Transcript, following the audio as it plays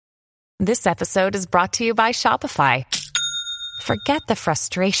This episode is brought to you by Shopify. Forget the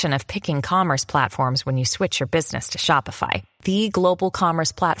frustration of picking commerce platforms when you switch your business to Shopify, the global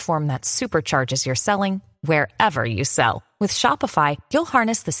commerce platform that supercharges your selling wherever you sell. With Shopify, you'll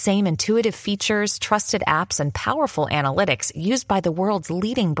harness the same intuitive features, trusted apps, and powerful analytics used by the world's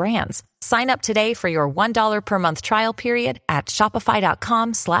leading brands. Sign up today for your $1 per month trial period at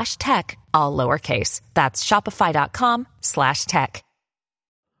shopify.com/tech, all lowercase. That's shopify.com/tech.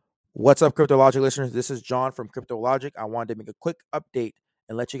 What's up, CryptoLogic listeners? This is John from CryptoLogic. I wanted to make a quick update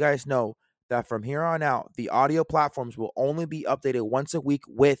and let you guys know that from here on out, the audio platforms will only be updated once a week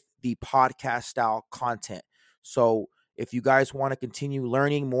with the podcast style content. So if you guys want to continue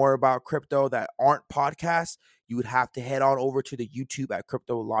learning more about crypto that aren't podcasts, you would have to head on over to the YouTube at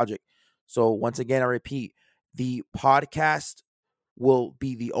CryptoLogic. So once again, I repeat, the podcast will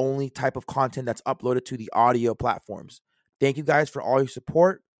be the only type of content that's uploaded to the audio platforms. Thank you guys for all your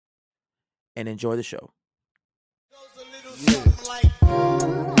support and enjoy the show.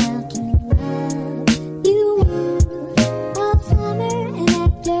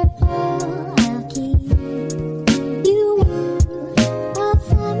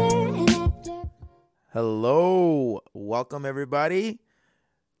 Hello, welcome everybody.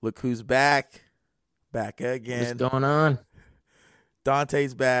 Look who's back again. What's going on?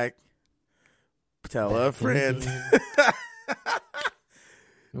 Dante's back. Tell a friend.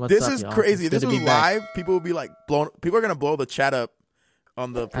 This is y'all? crazy. This was live. Back. People will be like blown. People are gonna blow the chat up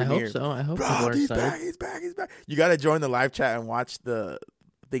on the premiere. I hope so. I hope Bro, people are he's excited. back. He's back. You gotta join the live chat and watch the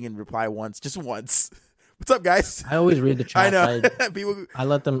thing and reply just once. What's up, guys? I always read the chat. I know. People. I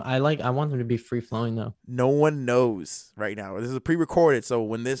let them. I want them to be free flowing though. No one knows right now. This is pre-recorded, so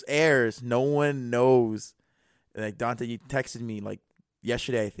when this airs, no one knows. Like Dante, you texted me like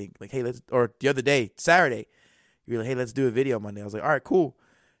yesterday, I think. Like, hey, or the other day, Saturday. You were like, hey, let's do a video Monday. I was like, all right, cool.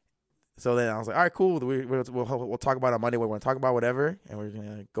 So then I was like, all right, cool. We'll talk about it on Monday. We want to talk about whatever, and we're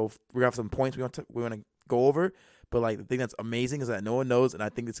gonna go. We have some points we want to go over. But like the thing that's amazing is that no one knows, and I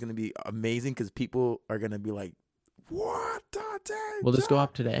think it's gonna be amazing because people are gonna be like, "What, Dante? Will this go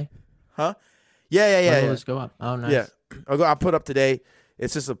up today? Huh? Yeah. When will this go up? Oh, nice. Yeah, I'll put up today.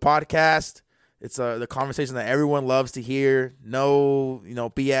 It's just a podcast. It's the conversation that everyone loves to hear. No,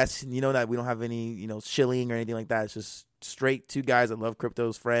 BS. You know that we don't have any, shilling or anything like that. It's just straight two guys that love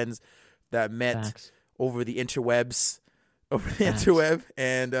cryptos, friends that met Facts. over the interwebs, Facts.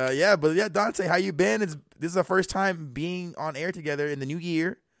 And Dante, how you been? This is the first time being on air together in the new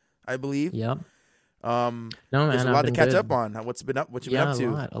year, I believe. Yep. No, man, there's a I've lot to been catch good. up on. What you been up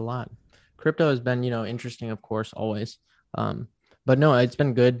to? A lot. Crypto has been, interesting, of course, always. But no, it's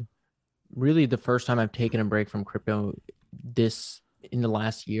been good. Really, the first time I've taken a break from crypto in the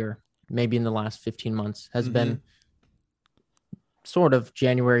last year, maybe in the last 15 months, has been sort of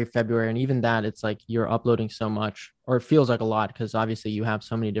January, February. And even that, it's like you're uploading so much, or it feels like a lot because obviously you have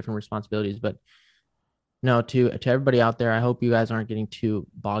so many different responsibilities. But no, to everybody out there, I hope you guys aren't getting too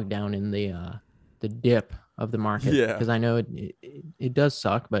bogged down in the dip of the market. Yeah. Because I know it does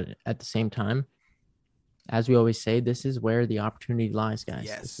suck, but at the same time, as we always say, this is where the opportunity lies, guys.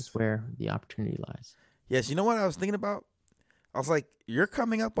 Yes. This is where the opportunity lies. Yes, you know what I was thinking about? I was like, you're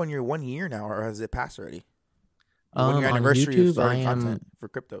coming up on your 1 year now, or has it passed already? 1 year anniversary YouTube, of starting content for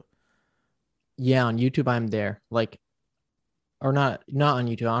crypto. Yeah, on YouTube, I'm there. Not on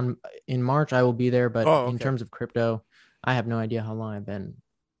YouTube. In March, I will be there, but in terms of crypto, I have no idea how long I've been.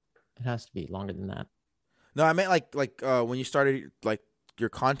 It has to be longer than that. No, I meant like when you started like your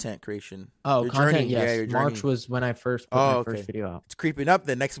content creation. Oh, your content, journey. yes. Yeah, your journey. March was when I first put my first video out. It's creeping up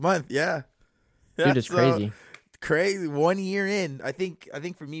the next month. Yeah. Dude, it's crazy. Crazy. 1 year in. I think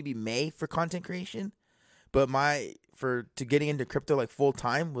for me it'd be May for content creation. But to getting into crypto like full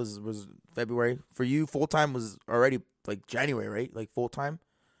time was February. For you, full time was already like January, right? Like full time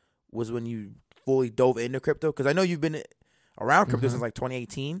was when you fully dove into crypto. Because I know you've been around crypto since like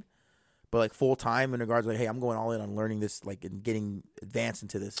 2018, but like full time in regards to like, hey, I'm going all in on learning this, like, and getting advanced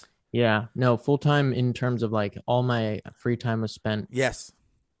into this. Yeah, no, full time in terms of like all my free time was spent. Yes,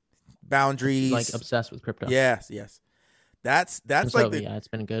 boundaries. Like obsessed with crypto. Yes. That's like yeah, it's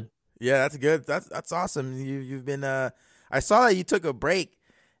been good. Yeah, that's good. That's awesome. You've been. I saw that you took a break,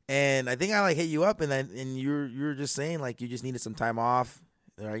 and I think I like hit you up, and you were just saying like you just needed some time off.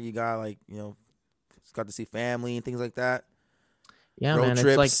 Right? You got like got to see family and things like that. Yeah, road man.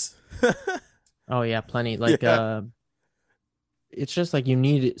 trips. It's like, oh yeah, plenty. Like, it's just like you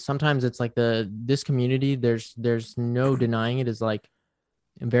need. Sometimes it's like this community. There's no denying it is like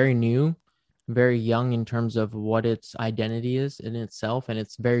very new, very young in terms of what its identity is in itself, and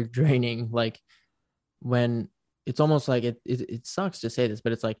it's very draining. Like when it's almost like it sucks to say this,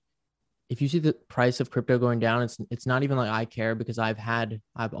 but it's like if you see the price of crypto going down, it's not even like I care, because I've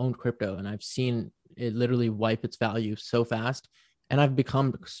owned crypto and I've seen it literally wipe its value so fast, and I've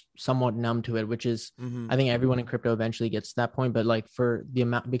become somewhat numb to it, which is, I think everyone in crypto eventually gets to that point. But like, for the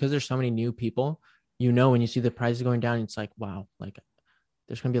amount, because there's so many new people, when you see the prices going down, it's like, wow, like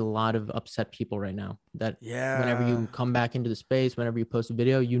there's going to be a lot of upset people right now that whenever you come back into the space, whenever you post a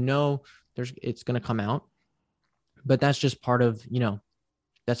video, it's going to come out. But that's just part of,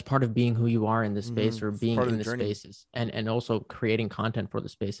 that's part of being who you are in this space, or being in the spaces, and also creating content for the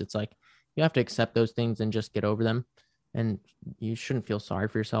space. It's like, you have to accept those things and just get over them. And you shouldn't feel sorry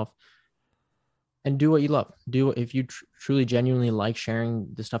for yourself, and do what you love. If you truly genuinely like sharing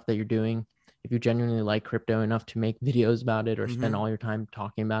the stuff that you're doing, if you genuinely like crypto enough to make videos about it or spend all your time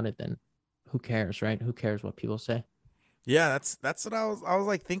talking about it, then who cares, right? Who cares what people say? Yeah, that's what I was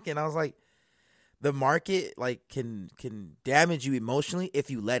like thinking. I was like, the market like can damage you emotionally if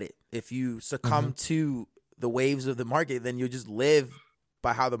you let it. If you succumb to the waves of the market, then you'll just live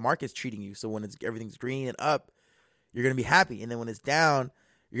by how the market's treating you. So when everything's green and up, you're gonna be happy, and then when it's down,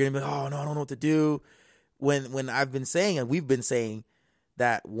 you're gonna be, oh no, I don't know what to do. When I've been saying, and we've been saying,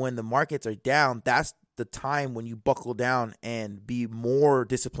 that when the markets are down, that's the time when you buckle down and be more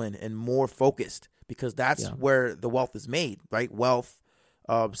disciplined and more focused, because that's where the wealth is made, right?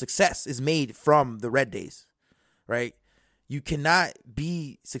 Success is made from the red days, right? You cannot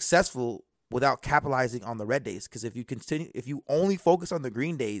be successful without capitalizing on the red days, because if you only focus on the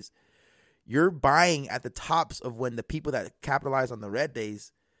green days, you're buying at the tops of when the people that capitalize on the red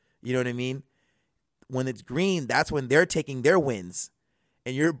days, you know what I mean? When it's green, that's when they're taking their wins,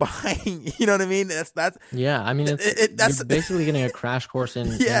 and you're buying, you know what I mean? That's yeah. I mean, you're basically getting a crash course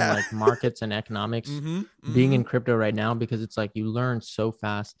in like markets and economics, being in crypto right now, because it's like you learn so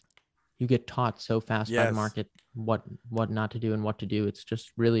fast, you get taught so fast by the market what not to do and what to do. It's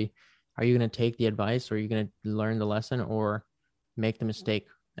just really, are you going to take the advice, or are you going to learn the lesson, or make the mistake?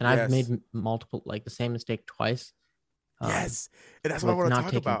 And I've made multiple, like the same mistake twice. And that's what I want to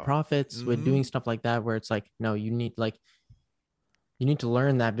talk about. Not taking profits, with doing stuff like that, where it's like, no, you need to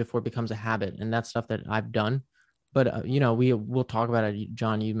learn that before it becomes a habit. And that's stuff that I've done. But, we'll talk about it.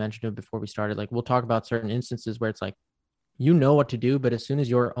 John, you mentioned it before we started. Like, we'll talk about certain instances where it's like, you know what to do, but as soon as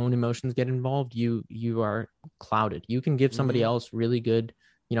your own emotions get involved, you are clouded. You can give somebody else really good,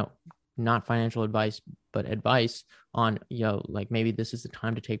 not financial advice, but advice on, like, maybe this is the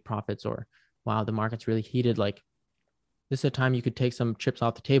time to take profits, or, wow, the market's really heated. Like, this is a time you could take some chips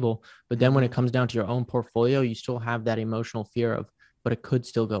off the table. But then when it comes down to your own portfolio, you still have that emotional fear of, but it could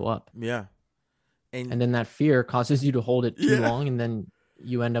still go up. Yeah. And then that fear causes you to hold it too long, and then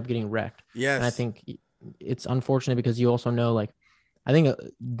you end up getting wrecked. Yes. And I think it's unfortunate, because you also know, like, I think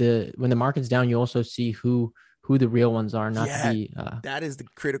when the market's down, you also see who the real ones are, not to be that is the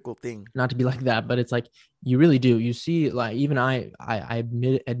critical thing. Not to be like that, but it's like, you really do. You see, like, even I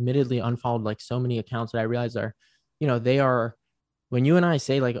admittedly unfollowed like so many accounts that I realized are, they are, when you and I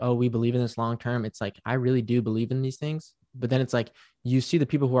say like, oh, we believe in this long term, it's like, I really do believe in these things. But then it's like, you see the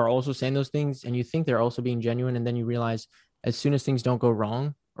people who are also saying those things, and you think they're also being genuine. And then you realize, as soon as things don't go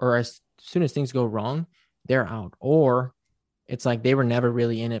wrong, or as soon as things go wrong, they're out. Or it's like, they were never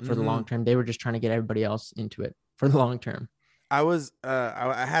really in it for the long term. They were just trying to get everybody else into it for the long term. I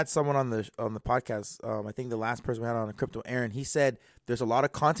had someone on the podcast. I think the last person we had on Crypto, Aaron, he said there's a lot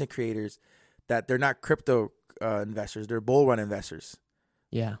of content creators that they're not crypto investors. They're bull run investors.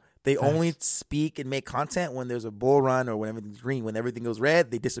 Yeah. They only speak and make content when there's a bull run, or when everything's green. When everything goes red,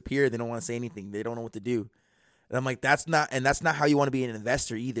 they disappear. They don't want to say anything. They don't know what to do. And I'm like, that's not how you want to be an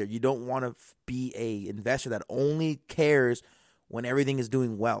investor either. You don't want to be a investor that only cares when everything is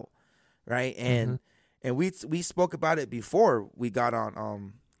doing well, right? And we spoke about it before we got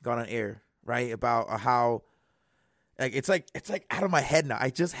on air, right? About how, like, it's like out of my head now. I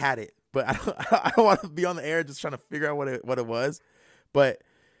just had it, but I don't want to be on the air just trying to figure out what it was. But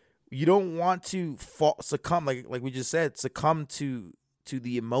you don't want to succumb, like we just said, to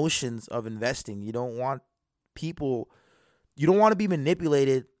the emotions of investing. You don't want to be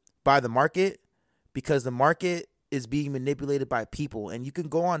manipulated by the market, because the market is being manipulated by people. And you can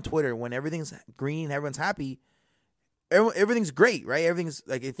go on Twitter when everything's green, everyone's happy, everything's great, right? Everything's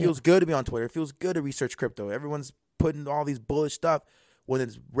like, it feels good to be on Twitter. It feels good to research crypto. Everyone's putting all these bullish stuff. When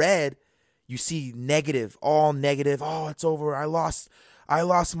it's red, you see negative, all negative. Oh, it's over. I lost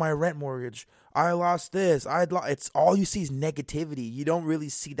my rent mortgage. I lost this. It's all you see is negativity. You don't really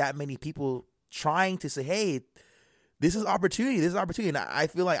see that many people trying to say, hey, this is opportunity. This is opportunity. And I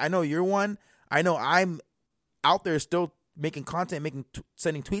feel like, I know you're one. I know I'm out there still making content,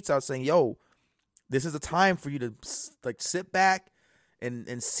 sending tweets out saying, yo, this is a time for you to like sit back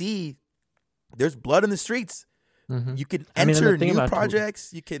and see there's blood in the streets. Mm-hmm. You can I mean, and enter the thing new about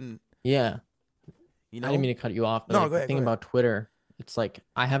projects. You can, yeah. you I know. didn't mean to cut you off, but No, like go the ahead. thing about Twitter, it's like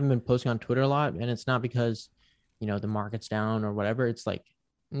I haven't been posting on Twitter a lot, and it's not because, you know, the market's down or whatever. It's like,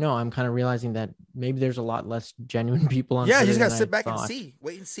 no, I'm kind of realizing that maybe there's a lot less genuine people on Yeah, you Twitter just gotta than sit I back and thought. see,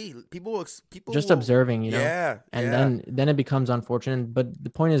 wait and see. People Just will, observing, you know, yeah, and yeah. then it becomes unfortunate. But the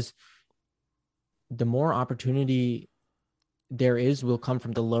point is, the more opportunity there is will come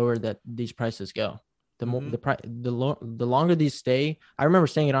from the lower that these prices go. The more the longer these stay. I remember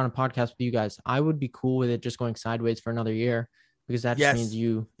saying it on a podcast with you guys. I would be cool with it just going sideways for another year, because that just means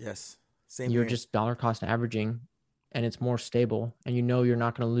same you're here. just dollar cost averaging, and it's more stable, and you know you're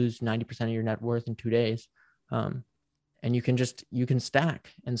not going to lose 90% of your net worth in 2 days. And you can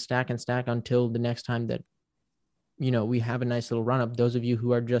stack and stack and stack until the next time that, you know, we have a nice little run up. Those of you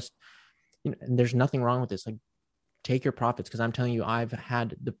who are just, you know, and there's nothing wrong with this. Like, take your profits, because I'm telling you, I've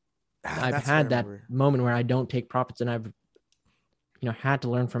had that moment where I don't take profits, and I've, you know, had to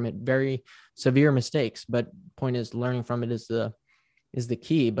learn from it. Very severe mistakes, but point is, learning from it is the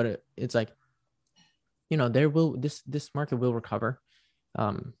key. But it's like, you know, this market will recover.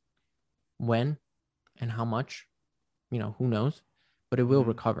 When and how much, you know, who knows, but it will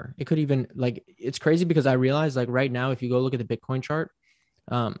recover. It could even, like, it's crazy because I realize, like, right now, if you go look at the Bitcoin chart,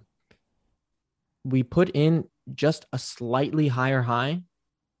 we put in just a slightly higher high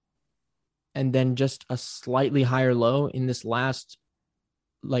and then just a slightly higher low in this last,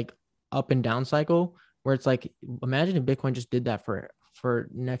 like, up and down cycle, where it's like, imagine if Bitcoin just did that for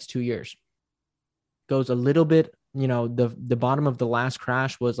next 2 years. Goes a little bit, you know, the bottom of the last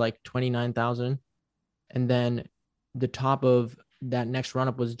crash was like 29,000, and then the top of that next run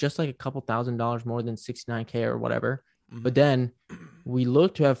up was just like a couple $1,000s more than 69K or whatever. But then we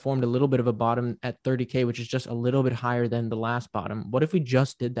look to have formed a little bit of a bottom at 30K, which is just a little bit higher than the last bottom. What if we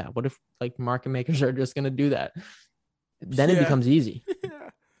just did that? What if, like, market makers are just going to do that? Then it becomes easy.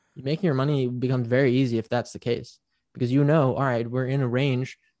 Making your money becomes very easy if that's the case, because, you know, all right, we're in a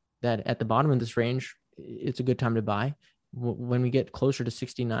range that at the bottom of this range, it's a good time to buy. When we get closer to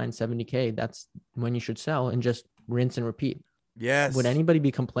 69, 70K, that's when you should sell and just rinse and repeat. Yes. Would anybody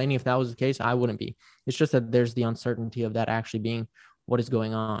be complaining if that was the case? I wouldn't be. It's just that there's the uncertainty of that actually being what is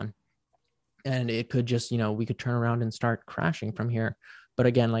going on. And it could just, you know, we could turn around and start crashing from here. But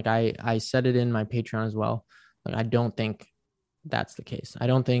again, like I said it in my Patreon as well. Like, I don't think that's the case. I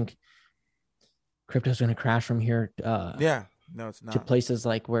don't think crypto is going to crash from here. No, it's not. To places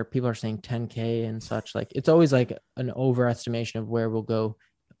like where people are saying 10K and such. Like, it's always like an overestimation of where we'll go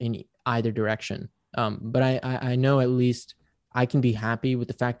in either direction. But I know at least I can be happy with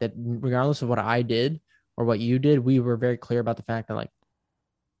the fact that regardless of what I did or what you did, we were very clear about the fact that, like,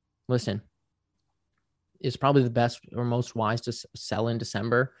 listen, it's probably the best or most wise to sell in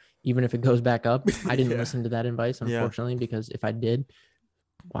December, even if it goes back up. I didn't listen to that advice, unfortunately, because if I did,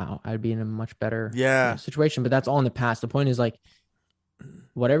 wow, I'd be in a much better situation. But that's all in the past. The point is, like,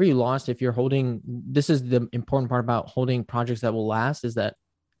 whatever you lost, if you're holding, this is the important part about holding projects that will last, is that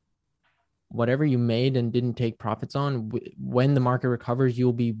whatever you made and didn't take profits on, when the market recovers,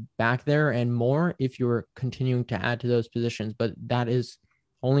 you'll be back there and more if you're continuing to add to those positions. But that is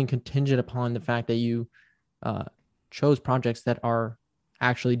only contingent upon the fact that you chose projects that are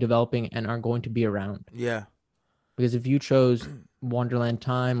actually developing and are going to be around. Yeah. Because if you chose Wonderland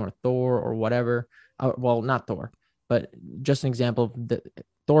Time or Thor or whatever, well, not Thor, but just an example,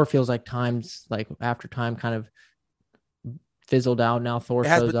 Thor feels like times, like, after time kind of fizzled out. Now Thor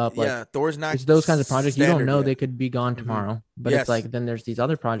shows up. Like, Thor's not. It's those kinds of projects you don't know, they could be gone tomorrow. But Yes. it's like, then there's these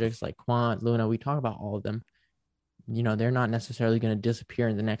other projects like Quant, Luna. We talk about all of them. You know, they're not necessarily going to disappear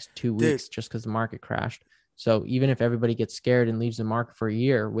in the next 2 weeks just because the market crashed. So even if everybody gets scared and leaves the market for a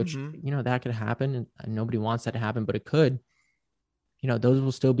year, which, you know, that could happen, and nobody wants that to happen, but it could, you know, those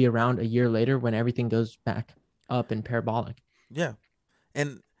will still be around a year later when everything goes back up and parabolic. Yeah.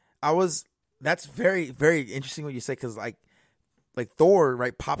 And that's very, very interesting what you say, because like Thor,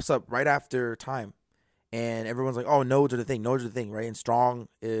 right, pops up right after time, and everyone's like, oh, nodes are the thing, right? And Strong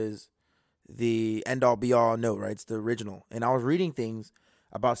is the end all be all node, right? It's the original. And I was reading things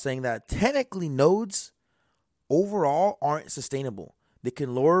about saying that technically nodes overall aren't sustainable. They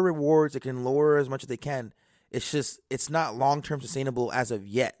can lower rewards, they can lower as much as they can. It's just, it's not long-term sustainable as of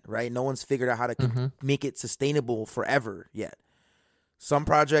yet, right? No one's figured out how to make it sustainable forever yet. Some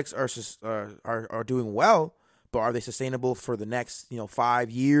projects are doing well, but are they sustainable for the next,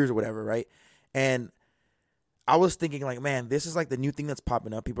 5 years or whatever, right? And I was thinking, like, man, this is like the new thing that's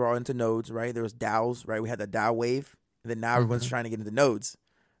popping up. People are into nodes, right? There was DAOs, right? We had the DAO wave, and then now everyone's trying to get into nodes,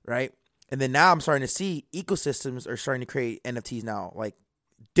 right? And then now I'm starting to see ecosystems are starting to create NFTs now, like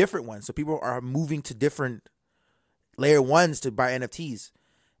different ones. So people are moving to different layer ones to buy NFTs.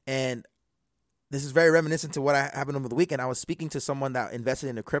 And this is very reminiscent to what happened over the weekend. I was speaking to someone that invested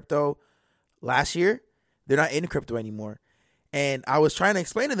in a crypto last year. They're not in crypto anymore. And I was trying to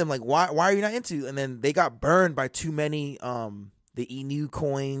explain to them, like, why are you not into? And then they got burned by too many the ENU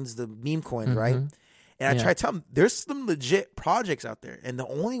coins, the meme coins, right? And I tried to tell them there's some legit projects out there. And the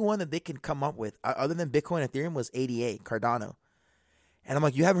only one that they can come up with, other than Bitcoin and Ethereum, was ADA, Cardano. And I'm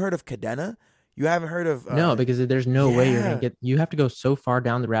like, you haven't heard of Cadena? You haven't heard of... no, because there's no way you're going to get... You have to go so far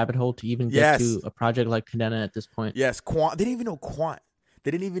down the rabbit hole to even get to a project like Cadena at this point. Yes, Quant. They didn't even know Quant.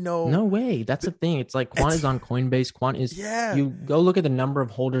 They didn't even know... No way. That's the thing. It's like Quant is on Coinbase. Quant is... Yeah. You go look at the number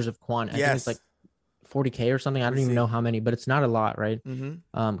of holders of Quant. I think it's like 40K or something. I don't even know how many, but it's not a lot, right?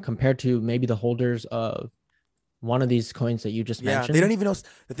 Compared to maybe the holders of one of these coins that you just mentioned. They don't even know.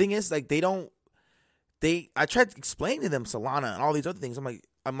 The thing is, like, they don't... I tried to explain to them Solana and all these other things.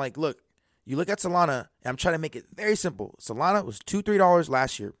 I'm like, look, you look at Solana, and I'm trying to make it very simple. Solana was $2-3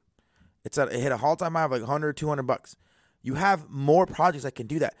 last year. It hit a all-time high of like $100, $200. You have more projects that can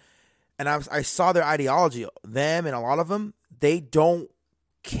do that. And I saw their ideology. Them and a lot of them, they don't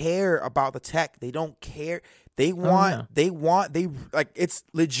care about the tech. They don't care. They want, like, it's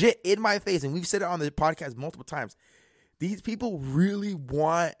legit in my face. And we've said it on the podcast multiple times. These people really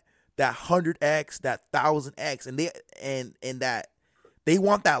want that 100x, that 1000x. And that they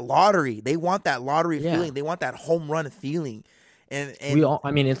want that lottery. They want that lottery feeling. They want that home run feeling. And we all,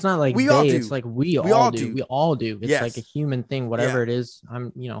 I mean, it's not like it's like we all do. We all do. It's like a human thing, whatever it is.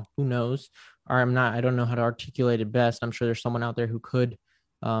 Who knows? Or I don't know how to articulate it best. I'm sure there's someone out there who could,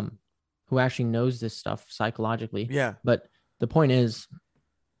 who actually knows this stuff psychologically. Yeah. But the point is,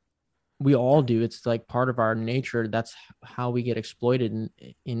 we all do. It's like part of our nature. That's how we get exploited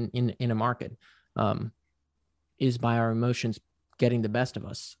in a market, is by our emotions getting the best of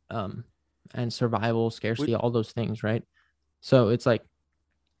us, and survival, scarcity, all those things, right? So it's like,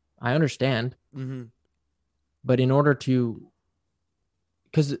 I understand, but in order to,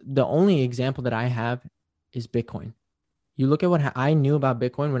 because the only example that I have is Bitcoin. You look at what I knew about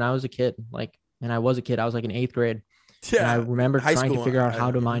Bitcoin when I was a kid, and I was a kid, I was like in 8th grade. Yeah. And I remember trying to figure out how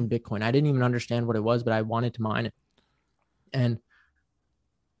to mine Bitcoin. I didn't even understand what it was, but I wanted to mine it. And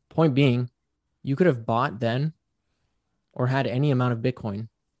point being, you could have bought then or had any amount of Bitcoin,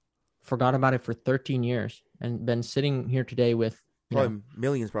 forgot about it for 13 years, and been sitting here today with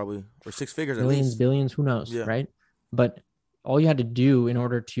millions, probably, or six figures, millions, at least. Billions, who knows, right? But all you had to do in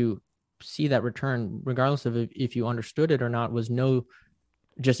order to see that return, regardless of if you understood it or not, was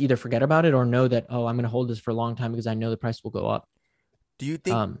just either forget about it or know that, I'm going to hold this for a long time because I know the price will go up. Do you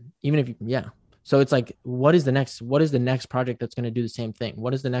think, even if so it's like, what is the next project that's going to do the same thing?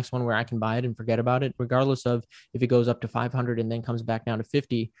 What is the next one where I can buy it and forget about it, regardless of if it goes up to 500 and then comes back down to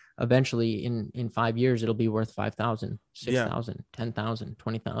 50, eventually in 5 years, it'll be worth 5,000, 6,000, 10,000,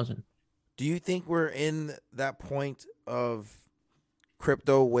 20,000. Do you think we're in that point of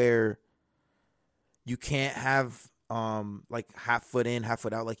crypto where you can't have like half foot in, half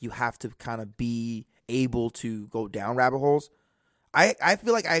foot out? Like, you have to kind of be able to go down rabbit holes. I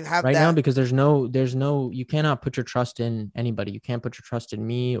feel like I have right now, because there's no, you cannot put your trust in anybody. You can't put your trust in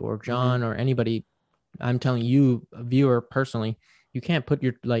me or John or anybody. I'm telling you, a viewer, personally, you can't put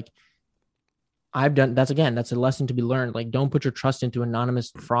your, that's a lesson to be learned. Like, don't put your trust into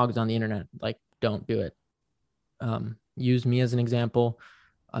anonymous frogs on the internet. Like, don't do it. Use me as an example.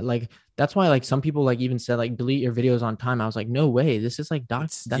 That's why, some people even said, delete your videos on time. I was like, no way. This is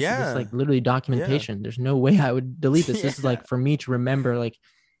that's literally documentation. Yeah. There's no way I would delete this. This is for me to remember,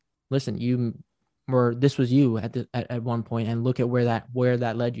 listen, this was you at one point, and look at where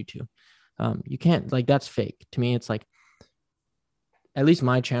that led you to. You can't, that's fake. To me, it's at least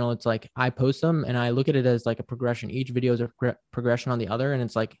my channel, it's I post them and I look at it as a progression. Each video is a progression on the other. And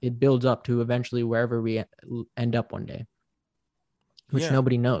it's it builds up to eventually wherever we end up one day, which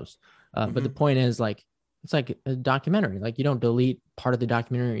nobody knows. But the point is, it's like a documentary. You don't delete part of the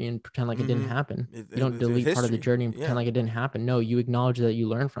documentary and pretend it didn't happen. You don't delete part of the journey and pretend it didn't happen. No, you acknowledge that you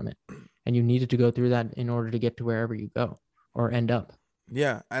learned from it, and you needed to go through that in order to get to wherever you go or end up.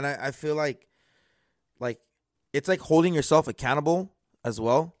 Yeah. And I feel like it's holding yourself accountable as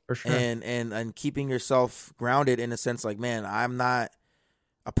well. For sure. And keeping yourself grounded in a sense, man, I'm not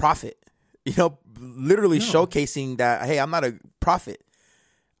a prophet, literally showcasing that, hey, I'm not a prophet.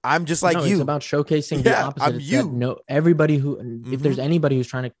 I'm just like you. It's about showcasing the opposite. I'm you. Everybody who, if there's anybody who's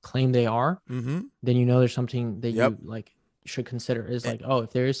trying to claim they are, then there's something that you should consider is if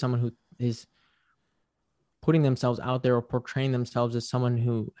there is someone who is putting themselves out there or portraying themselves as someone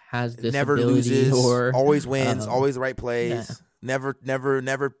who has this never ability loses, or always wins, always the right plays. Never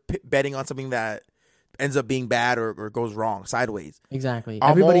betting on something that ends up being bad or goes wrong sideways. Exactly.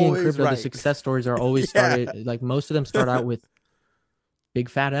 I'm Everybody in always crypto, right. the success stories are always Yeah. started, like most of them start out with big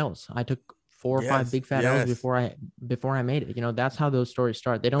fat L's. I took 4 or 5 Yes, big fat yes. L's before I made it. You know, that's how those stories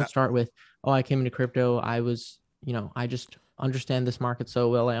start. They don't start with, oh, I came into crypto. I was, you know, I just understand this market so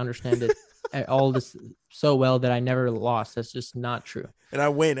well. I understand it all this so well that I never lost. That's just not true. And I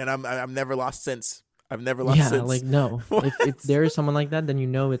win, and I'm never lost since. I've never lost Yeah, since. like no. What? If there is someone like that, then you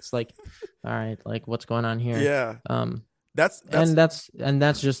know it's like, all right, like what's going on here? Yeah. That's And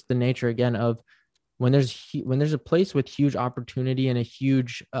that's just the nature again of when there's a place with huge opportunity and a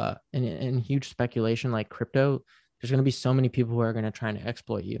huge and huge speculation like crypto, there's going to be so many people who are going to try to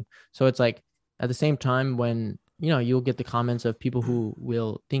exploit you. So it's like at the same time when, you know, you'll get the comments of people who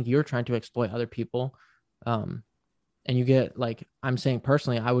will think you're trying to exploit other people, and you get, like, I'm saying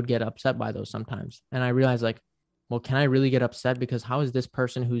personally, I would get upset by those sometimes. And I realize, like, well, can I really get upset? Because how is this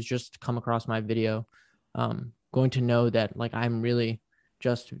person who's just come across my video going to know that, like, I'm really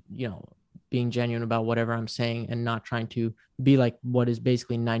just, you know, being genuine about whatever I'm saying and not trying to be like what is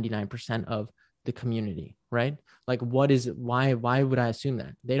basically 99% of the community, right? Like, why would I assume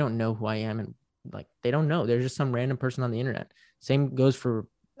that? They don't know who I am, and like, they don't know. They're just some random person on the internet. Same goes for,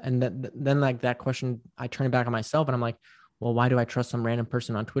 and then like that question, I turn it back on myself and I'm like, well, why do I trust some random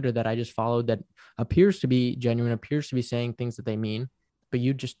person on Twitter that I just followed that appears to be genuine, appears to be saying things that they mean, but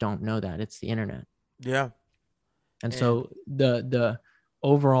you just don't know that. It's the internet. Yeah. And so the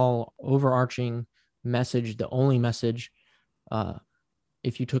overall overarching message, the only message,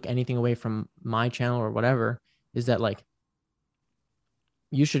 if you took anything away from my channel or whatever, is that, like,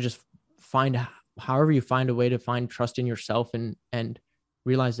 you should just however you find a way to find trust in yourself and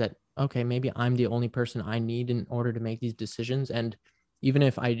realize that, okay, maybe I'm the only person I need in order to make these decisions. And even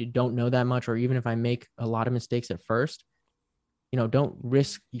if I don't know that much, or even if I make a lot of mistakes at first, you know, don't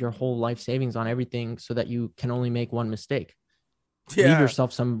risk your whole life savings on everything so that you can only make one mistake. Yeah. Leave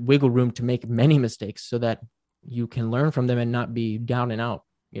yourself some wiggle room to make many mistakes so that you can learn from them and not be down and out,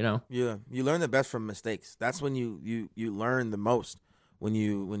 you know? Yeah. You learn the best from mistakes. That's when you learn the most. When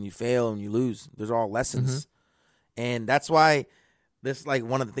you fail and you lose, there's all lessons. And that's why this, like,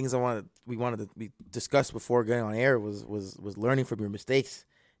 one of the things we wanted to discuss before getting on air was learning from your mistakes.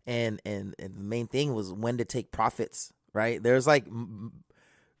 And the main thing was when to take profits, right? There's like, when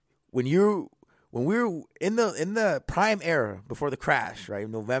we were in the prime era before the crash, right?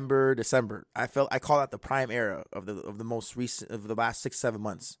 November, December. I call that the prime era of the most recent, of the last 6-7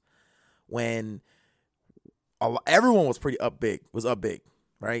 months, when everyone was up big,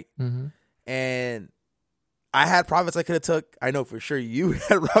 right? And I had profits I could have took. I know for sure you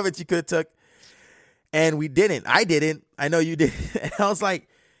had profits you could have took, and we didn't. I didn't. I know you did. And I was like,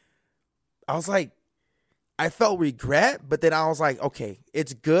 I felt regret, but then I was like, okay,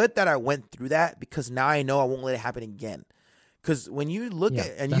 it's good that I went through that, because now I know I won't let it happen again. Because when you look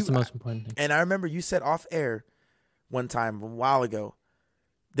at, and that's the most important thing. And I remember you said off air one time a while ago,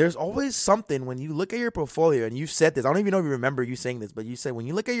 there's always something when you look at your portfolio, and you said this, I don't even know if you remember you saying this, but you said when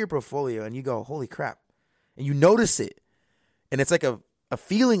you look at your portfolio and you go, holy crap, and you notice it, and it's like a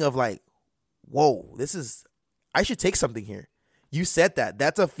feeling of like, whoa, I should take something here. You said that.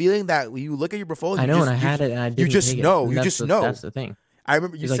 That's a feeling that when you look at your portfolio, I know, and I had it, and I didn't. You just know. You just know. That's the thing. I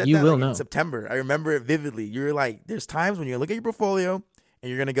remember you said you that will like know. in September. I remember it vividly. You were like, there's times when you look at your portfolio and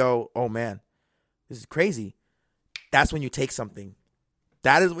you're gonna go, oh man, this is crazy. That's when you take something.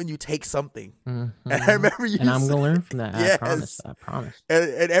 That is when you take something. And I remember you. And I'm gonna learn from that. Yes. I promise.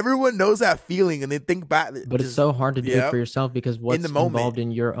 And everyone knows that feeling, and they think back. But it's so hard to do it for yourself, because what's involved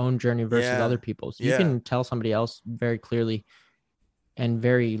in your own journey versus other people's. You can tell somebody else very clearly and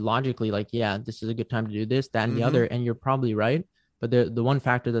very logically, like, yeah, this is a good time to do this, that, and the other, and you're probably right. But the one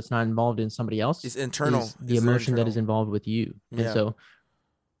factor that's not involved in somebody else is internal. Is the emotion that is involved with you. And so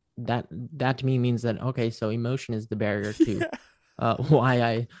that to me means that, okay, so emotion is the barrier to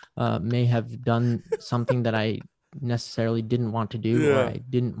why I may have done something that I necessarily didn't want to do, or I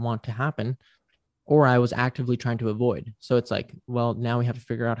didn't want to happen, or I was actively trying to avoid. So it's like, well, now we have to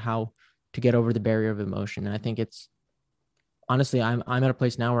figure out how to get over the barrier of emotion. And I think it's, honestly, I'm at a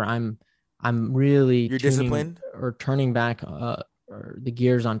place now where I'm really disciplined or turning back or the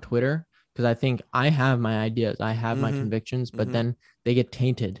gears on Twitter, because I think I have my ideas, I have my convictions, but then they get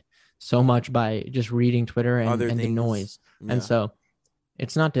tainted so much by just reading Twitter and the noise. And so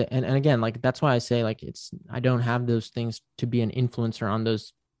it's not to, and again, like, that's why I say, like, I don't have those things to be an influencer on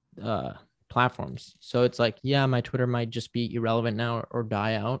those platforms. So it's like, yeah, my Twitter might just be irrelevant now or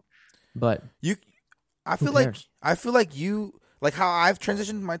die out, but I feel like you, like how I've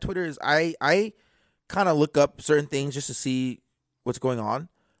transitioned my Twitter is I kind of look up certain things just to see what's going on.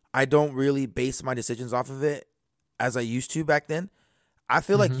 I don't really base my decisions off of it as I used to back then. I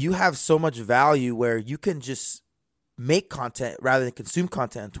feel like you have so much value where you can just make content rather than consume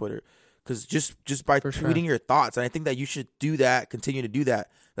content on Twitter. Because just by tweeting your thoughts, and I think that you should do that, continue to do that.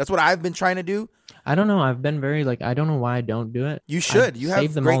 That's what I've been trying to do. I don't know. I've been very I don't know why I don't do it. You should. You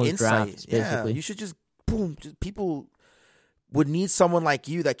have them great all as insight. drafts, basically. Yeah, you should just boom. People would need someone like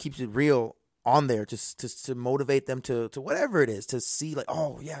you that keeps it real on there, just to motivate them to whatever it is, to see like,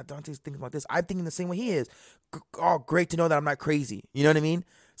 oh yeah, Dante's thinking about this. I'm thinking the same way he is. Oh, great to know that I'm not crazy. You know what I mean?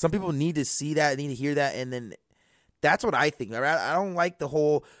 Some people need to see that, need to hear that, and then that's what I think. I don't like the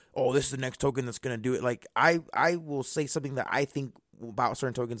whole, oh, this is the next token that's gonna do it. Like I will say something that I think about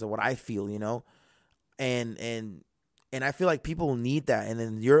certain tokens and what I feel, you know, and I feel like people need that, and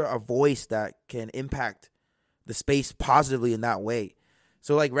then you're a voice that can impact the space positively in that way.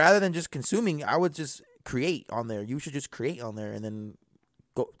 So like rather than just consuming, I would just create on there. You should just create on there and then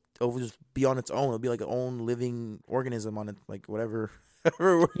go over, just be on its own. It'll be like an own living organism on it, like whatever.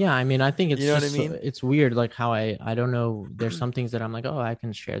 Yeah, I mean, I think it's, you know just, what I mean? It's weird, like how I don't know. There's some things that I'm like, oh, I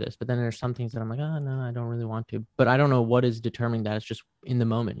can share this, but then there's some things that I'm like, oh no, I don't really want to. But I don't know what is determining that. It's just in the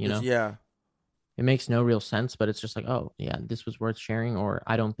moment, you know? Yeah. It makes no real sense, but it's just like, oh yeah, this was worth sharing, or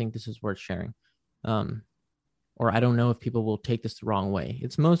I don't think this is worth sharing. Or I don't know if people will take this the wrong way.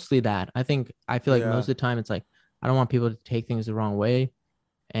 It's mostly that. I feel like most of the time it's like, I don't want people to take things the wrrong way.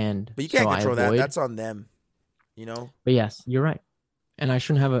 But you can't control that. That's on them, you know? But yes, you're right. And I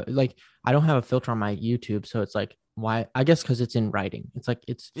shouldn't have I don't have a filter on my YouTube. So it's like, why? I guess because it's in writing. It's like,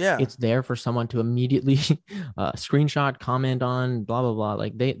 it's there for someone to immediately screenshot, comment on, blah, blah, blah.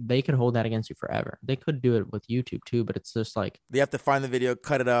 Like they could hold that against you forever. They could do it with YouTube too, but it's just like, they have to find the video,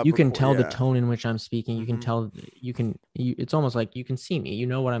 cut it up. You can tell the tone in which I'm speaking. You can tell, it's almost like you can see me. You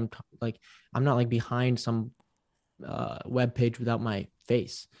know what I'm like. I'm not like behind some web page without my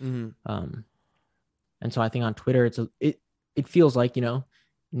face. And so I think on Twitter, it feels like, you know,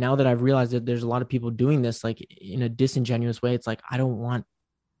 now that I've realized that there's a lot of people doing this, like in a disingenuous way, it's like, I don't want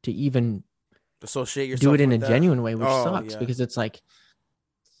to even associate yourself, do it in a genuine way, which sucks because it's like,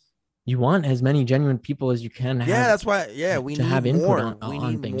 you want as many genuine people as you can have. Yeah, that's why. Yeah, we need have more. Input we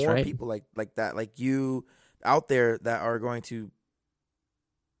on need things, more right? people like that, like you out there that are going to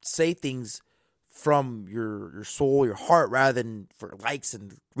say things from your soul, your heart, rather than for likes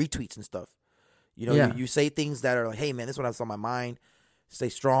and retweets and stuff. You know, you say things that are like, hey man, this is what's on my mind. Stay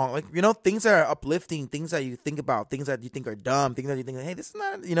strong. Like, you know, things that are uplifting, things that you think about, things that you think are dumb, things that you think, hey, this is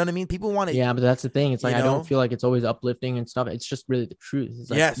not, you know what I mean? People want to. Yeah, but that's the thing. It's like, I don't feel like it's always uplifting and stuff. It's just really the truth. It's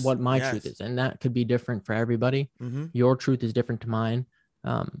like what my truth is. And that could be different for everybody. Your truth is different to mine.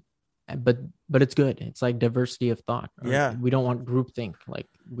 But it's good. It's like diversity of thought. Yeah. We don't want groupthink. Like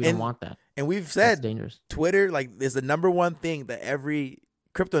we don't want that. And we've said that's dangerous. Twitter, like, is the number one thing that every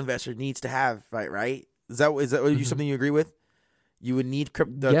crypto investor needs to have, right? Is that something you agree with? You would need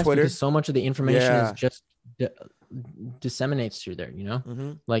Twitter. Because so much of the information is just disseminates through there, you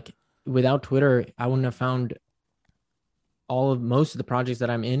know? Like without Twitter, I wouldn't have found most of the projects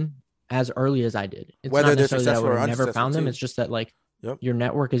that I'm in as early as I did. It's whether not they're necessarily that I successful would or have never unsuccessful found them. too. It's just that like your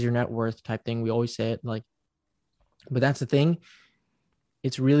network is your net worth type thing. We always say it, like, but that's the thing.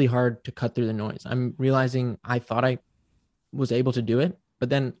 It's really hard to cut through the noise. I'm realizing I thought I was able to do it, but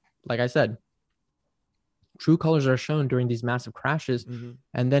then, like I said, true colors are shown during these massive crashes.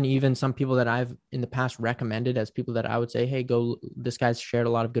 And then even some people that I've in the past recommended as people that I would say, hey, go, this guy's shared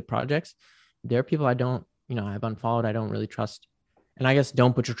a lot of good projects. There are people I don't, I've unfollowed. I don't really trust. And I guess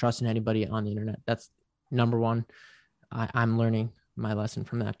don't put your trust in anybody on the internet. That's number one. I'm learning my lesson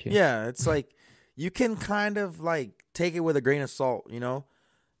from that too. Yeah. It's like, you can kind of like take it with a grain of salt, you know?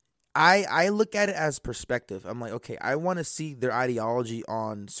 I look at it as perspective. I'm like, okay, I want to see their ideology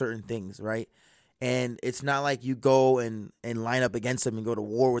on certain things, right? And it's not like you go and line up against them and go to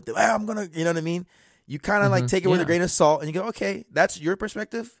war with them. I'm going to, you know what I mean? You kind of like take it with a grain of salt and you go, okay, that's your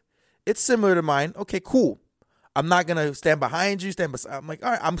perspective. It's similar to mine. Okay, cool. I'm not going to stand behind you, I'm like,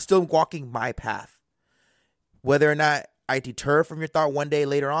 all right, I'm still walking my path. Whether or not I deter from your thought one day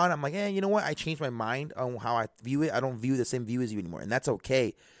later on, I'm like, you know what? I changed my mind on how I view it. I don't view the same view as you anymore. And that's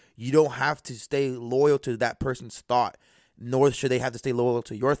okay. You don't have to stay loyal to that person's thought, nor should they have to stay loyal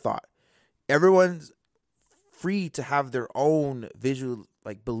to your thought. Everyone's free to have their own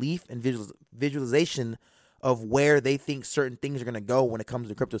belief and visualization of where they think certain things are going to go when it comes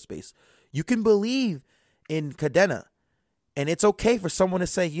to crypto space. You can believe in Kadena, and it's okay for someone to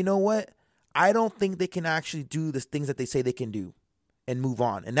say, you know what? I don't think they can actually do the things that they say they can do and move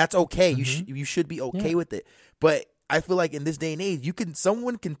on. And that's okay. You should be okay with it. But I feel like in this day and age,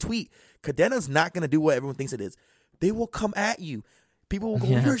 someone can tweet, Kadena's not going to do what everyone thinks it is. they will come at you. People will go,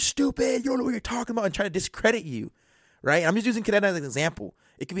 you're stupid. You don't know what you're talking about, and try to discredit you, right? I'm just using Cardano as an example.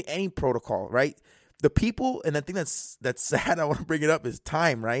 It could be any protocol, right? The people, and the thing that's sad, I want to bring it up, is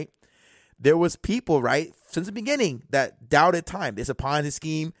time, right? There was people, right, since the beginning that doubted time. It's a Ponzi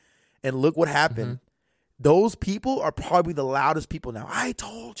scheme, and look what happened. Those people are probably the loudest people now. I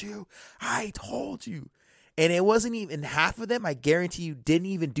told you. And it wasn't even half of them, I guarantee you, didn't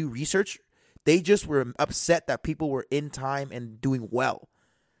even do research. They just were upset that people were in time and doing well.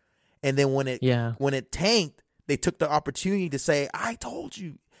 And then when it tanked, they took the opportunity to say, I told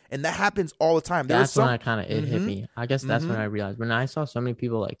you. And that happens all the time. That's when it hit me. I guess that's when I realized. When I saw so many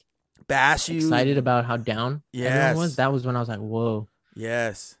people like bash you, excited about how down everyone was, that was when I was like, whoa.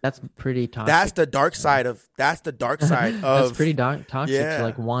 Yes. That's pretty toxic. That's the dark side of that's pretty toxic to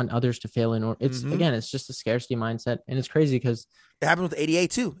like want others to fail in, or it's again, it's just a scarcity mindset. And it's crazy because it happens with ADA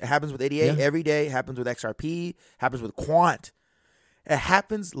too. It happens with ADA every day. It happens with XRP, happens with Quant. It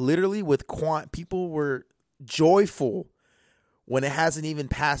happens literally with Quant. People were joyful when it hasn't even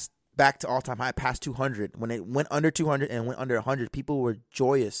passed back to all-time high, past 200. When it went under 200 and went under 100, people were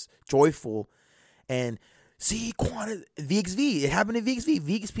joyful, and see, Quant, VXV. It happened to VXV.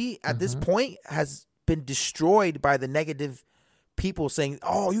 VXP at this point has been destroyed by the negative people saying,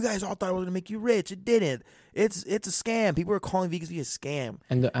 "Oh, you guys all thought it was going to make you rich. It didn't. It's a scam." People are calling VXV a scam,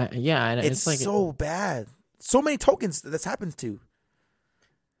 and and it's like so bad. So many tokens that's happens to.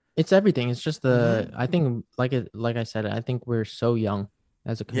 It's everything. It's just I think, like I said, I think we're so young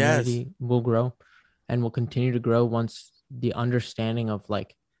as a community. We'll grow, and we'll continue to grow once the understanding of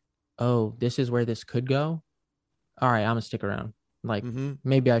like, oh, this is where this could go. All right, I'm gonna stick around. Like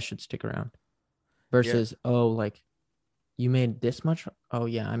maybe I should stick around. Versus, oh, like you made this much. Oh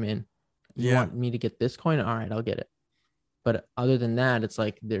yeah, I'm in. You want me to get this coin? All right, I'll get it. But other than that, it's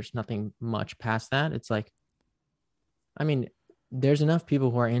like there's nothing much past that. It's like, I mean, there's enough people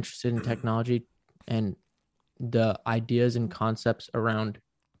who are interested in technology and the ideas and concepts around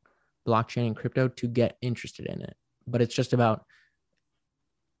blockchain and crypto to get interested in it. But it's just about,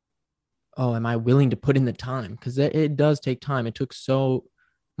 oh, am I willing to put in the time? Because it does take time. It took so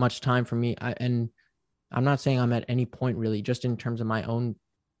much time for me. And I'm not saying I'm at any point really, just in terms of my own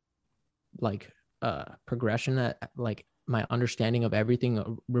like progression, that like my understanding of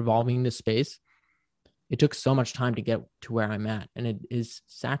everything revolving this space. It took so much time to get to where I'm at, and it is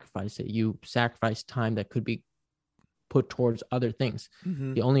sacrifice that you sacrifice time that could be put towards other things.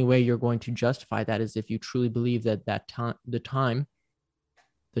 The only way you're going to justify that is if you truly believe that time, the time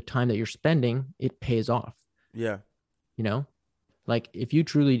that you're spending, it pays off. Yeah. You know, like if you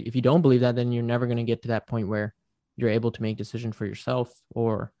don't believe that, then you're never going to get to that point where you're able to make decisions for yourself,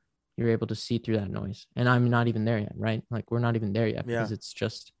 or you're able to see through that noise. And I'm not even there yet, right? Like we're not even there yet because it's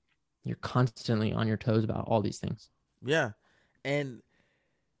just, you're constantly on your toes about all these things. Yeah. And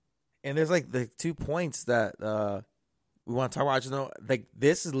there's like the 2 points that we want to talk about. I just know like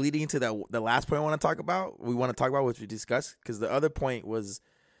this is leading into the last point I want to talk about. We want to talk about, which we discussed, because the other point was,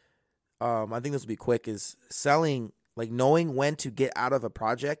 I think this will be quick, is selling, like knowing when to get out of a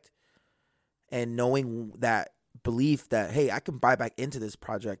project and knowing that belief that, hey, I can buy back into this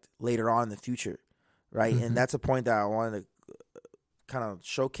project later on in the future. Right. And that's a point that I wanted to kind of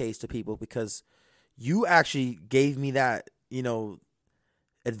showcase to people, because you actually gave me that,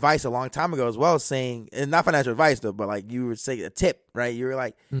 advice a long time ago as well, saying, and not financial advice though, but like you were saying a tip, right? You were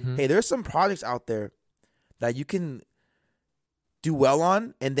like, hey, there's some projects out there that you can do well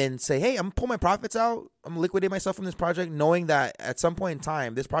on, and then say, hey, I'm gonna pull my profits out, I'm gonna liquidate myself from this project, knowing that at some point in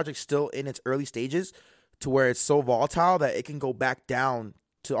time, this project's still in its early stages to where it's so volatile that it can go back down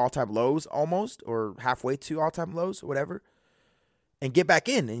to all-time lows almost, or halfway to all-time lows or whatever, and get back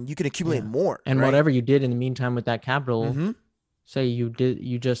in, and you can accumulate more. And right? Whatever you did in the meantime with that capital, say you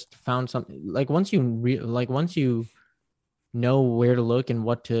just found something, like once you know where to look and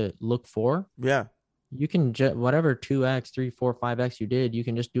what to look for, you can whatever 2x, 3, 4, 5x you did, you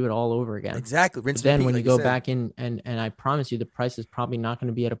can just do it all over again. Exactly. Rinse then repeat, when you go back in, and I promise you, the price is probably not going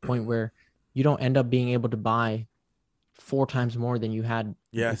to be at a point where you don't end up being able to buy 4 times more than you had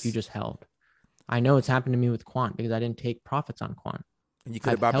if you just held. I know it's happened to me with Quant, because I didn't take profits on Quant. And you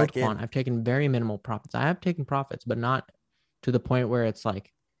could have bought back Quant. I've taken very minimal profits. I have taken profits, but not to the point where it's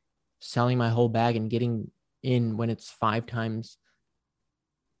like selling my whole bag and getting in when it's 5 times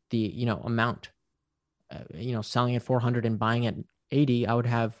the amount. Selling at 400 and buying at 80, I would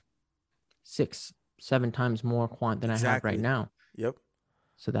have 6, 7 times more Quant than I have right now. Yep.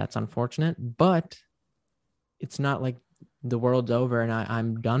 So that's unfortunate, but it's not like the world's over and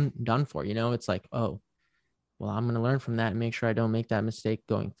I'm done for. It's like, oh, well, I'm going to learn from that and make sure I don't make that mistake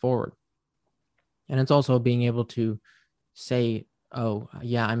going forward. And it's also being able to say, oh,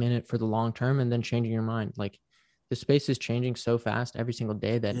 yeah, I'm in it for the long term, and then changing your mind. Like the space is changing so fast every single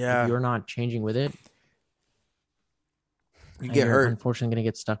day that if Yeah, you're not changing with it, you get you're hurt. unfortunately going to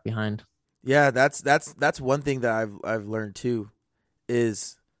get stuck behind. Yeah, that's one thing that I've learned too,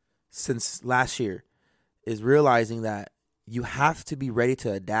 is since last year, is realizing that you have to be ready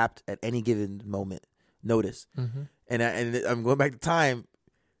to adapt at any given moment. Notice, Mm-hmm. and I'm going back to time.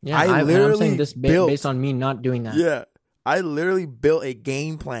 Yeah, I and I'm saying literally this built, based on me not doing that. yeah, I literally built a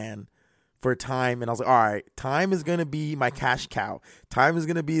game plan for time, and I was like, all right, time is gonna be my cash cow. Time is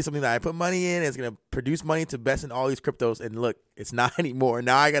gonna be something that I put money in. It's gonna produce money to invest in all these cryptos. And look, it's not anymore.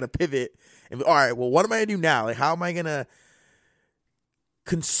 Now I gotta pivot. And all right, well, what am I gonna do now? Like, how am I gonna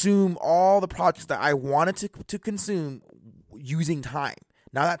consume all the projects that I wanted to consume using time?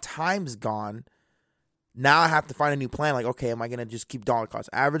 Now that time's gone, now I have to find a new plan. Like, okay, am I gonna just keep dollar cost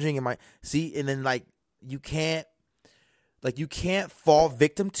averaging? Am I see? And then you can't you can't fall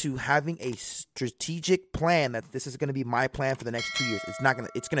victim to having a strategic plan that this is gonna be my plan for the next 2 years.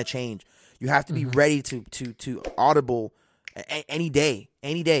 It's gonna change. You have to be ready to audible any day.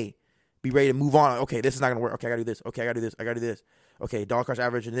 Be ready to move on. Okay, this is not gonna work. Okay, I gotta do this. Okay, I gotta do this. I gotta do this. Okay, dollar cost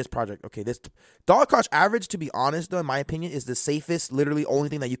average in this project. Okay, this dollar cost average, to be honest, though, in my opinion, is the safest, literally only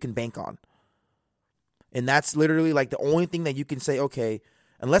thing that you can bank on. And that's literally like the only thing that you can say, okay,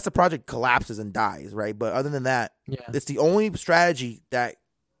 unless the project collapses and dies, right? But other than that, Yeah. it's the only strategy that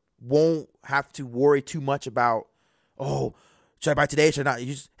won't have to worry too much about, oh, should I buy today? Should I not?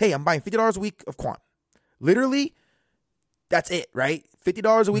 You just, hey, I'm buying $50 a week of quant. Literally, that's it, right?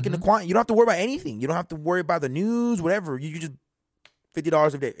 $50 a week in the quant. You don't have to worry about anything. You don't have to worry about the news, whatever. You just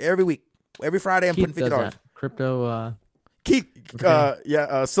 $50 a day every week. Every Friday, I'm putting $50. Crypto. Keith,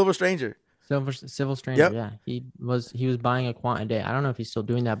 Silver Stranger. Civil Stranger, Yep. yeah. He was buying a quant a day. I don't know if he's still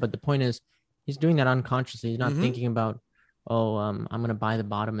doing that, but the point is he's doing that unconsciously. He's not thinking about, I'm gonna buy the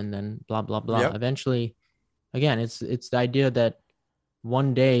bottom and then blah blah blah. Yep. Eventually, again, it's the idea that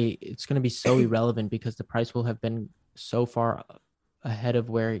one day it's gonna be so irrelevant because the price will have been so far ahead of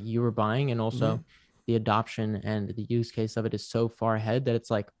where you were buying, and also the adoption and the use case of it is so far ahead that it's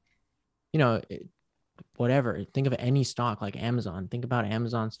like, whatever. Think of any stock like Amazon. Think about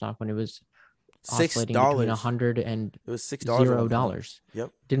Amazon stock when it was oscillating between $100 and it was $6 $0.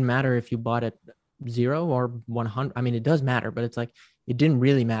 Yep. Didn't matter if you bought at 0 or 100. I mean, it does matter, but it's like it didn't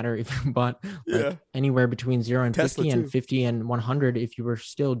really matter if you bought anywhere between 0 and Tesla 50 too. and 50 and 100. If you were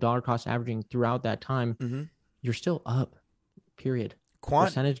still dollar cost averaging throughout that time, you're still up. Period. Quant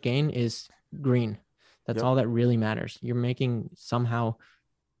percentage gain is green. That's all that really matters. You're making somehow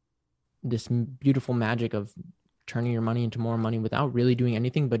this beautiful magic of turning your money into more money without really doing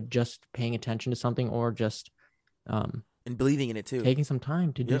anything but just paying attention to something, or just and believing in it too. Taking some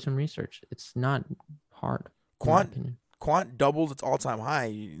time to do some research. It's not hard. Quant doubles its all-time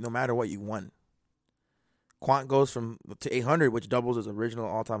high no matter what you won. Quant goes to 800, which doubles its original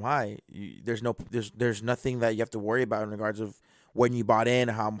all-time high. There's nothing that you have to worry about in regards of when you bought in,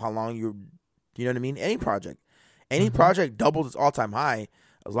 how long you know what I mean? Any project doubles its all-time high.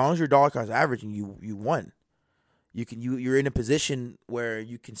 As long as your dollar cost averaging, you won. You're in a position where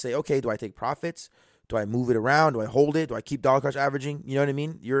you can say, okay, do I take profits? Do I move it around? Do I hold it? Do I keep dollar cost averaging? You know what I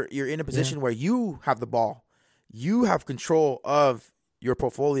mean? You're in a position where you have the ball. You have control of your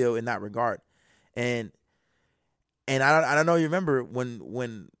portfolio in that regard. And I don't know, you remember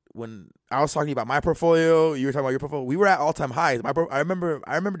when I was talking about my portfolio, you were talking about your portfolio. We were at all-time highs. I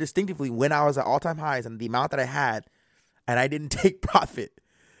remember distinctively when I was at all-time highs and the amount that I had, and I didn't take profit.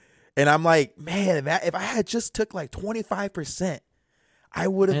 And I'm like, man, if I had just took like 25%, I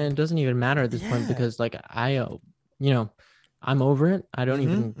would have. And it doesn't even matter at this point because, like, I'm over it. I don't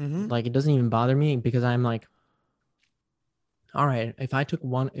even like, it doesn't even bother me because I'm like, all right,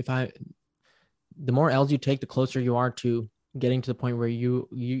 the more L's you take, the closer you are to getting to the point where you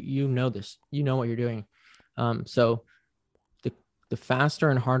know this, you know what you're doing. So the faster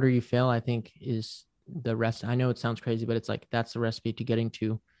and harder you fail, I think, is the rest. I know it sounds crazy, but it's like, that's the recipe to getting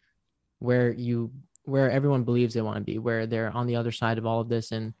to where everyone believes they want to be, where they're on the other side of all of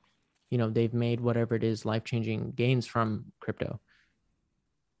this, and they've made whatever it is life-changing gains from crypto.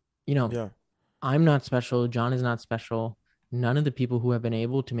 I'm not special. John is not special. None of the people who have been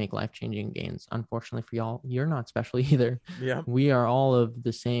able to make life-changing gains, unfortunately for y'all, you're not special either. Yeah. We are all of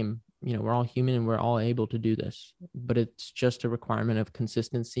the same. We're all human and we're all able to do this, but it's just a requirement of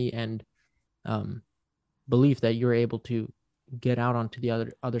consistency and belief that you're able to get out onto the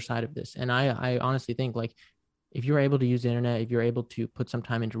other side of this. And I honestly think, like, if you're able to use the internet, if you're able to put some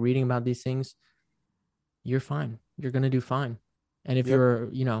time into reading about these things, you're fine. You're going to do fine. And if you're,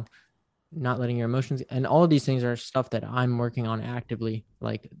 not letting your emotions, and all of these things are stuff that I'm working on actively,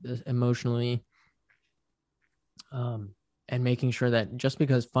 like emotionally, and making sure that just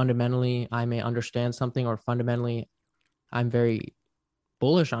because fundamentally I may understand something or fundamentally I'm very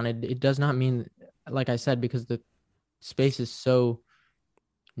bullish on it, it does not mean, like I said, because the space is so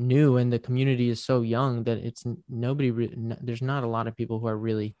new and the community is so young that it's there's not a lot of people who are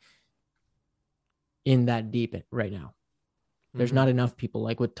really in that deep right now. There's not enough people.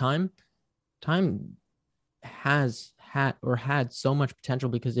 Like with time has had so much potential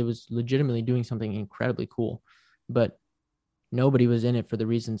because it was legitimately doing something incredibly cool, but nobody was in it for the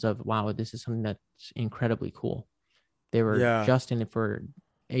reasons of, wow, this is something that's incredibly cool. They were just in it for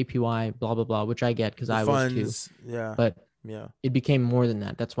APY, blah, blah, blah, which I get because I was too. Yeah. But yeah, it became more than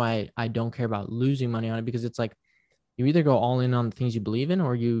that. That's why I don't care about losing money on it, because it's like you either go all in on the things you believe in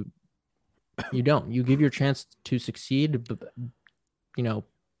or you don't. You give your chance to succeed, you know,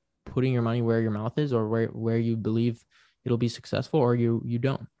 putting your money where your mouth is, or where you believe it'll be successful, or you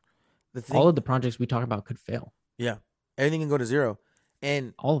don't. All of the projects we talk about could fail. Yeah. Everything can go to zero.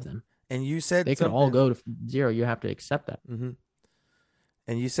 And all of them. And you said they could all go to zero. You have to accept that. Mm-hmm.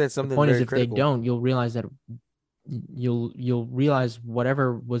 And you said something. The point very is, if critical. they don't, you'll realize that you'll realize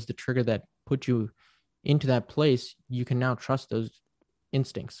whatever was the trigger that put you into that place, you can now trust those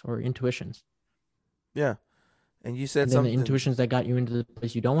instincts or intuitions. Yeah. And you said and then something. The intuitions that got you into the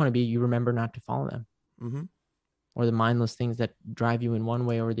place you don't want to be, you remember not to follow them. Mm-hmm. Or the mindless things that drive you in one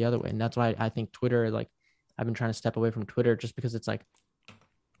way or the other way. And that's why I think Twitter, like, I've been trying to step away from Twitter just because it's like,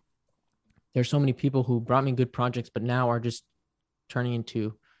 there's so many people who brought me good projects, but now are just turning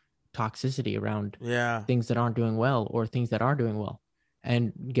into toxicity around things that aren't doing well or things that are doing well,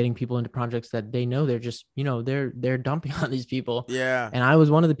 and getting people into projects that they know they're just, they're dumping on these people. Yeah. And I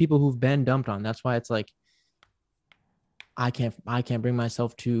was one of the people who've been dumped on. That's why it's like, I can't bring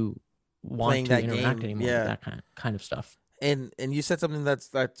myself to want to interact anymore with that kind of stuff. And you said something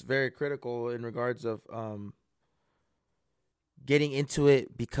that's very critical in regards of getting into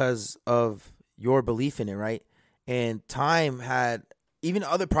it because of your belief in it, right? And Time had even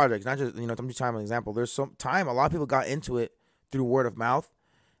other projects, not just, I'm just Time an example. There's some Time, a lot of people got into it through word of mouth,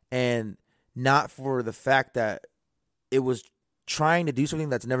 and not for the fact that it was trying to do something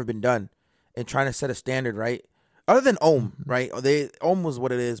that's never been done and trying to set a standard, right? Other than Ohm, right? Ohm was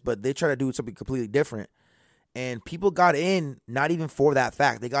what it is, but they try to do something completely different. And people got in not even for that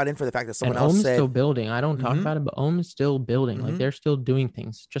fact. They got in for the fact that someone else said. Ohm's still building. I don't talk about it, but Ohm is still building. Like, they're still doing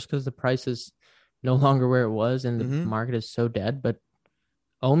things. Just because the price is no longer where it was and the market is so dead. But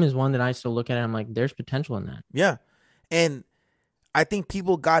Ohm is one that I still look at and I'm like, there's potential in that. Yeah. And I think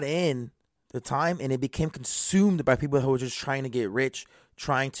people got in the Time and it became consumed by people who were just trying to get rich,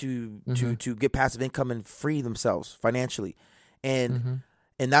 trying to get passive income and free themselves financially. And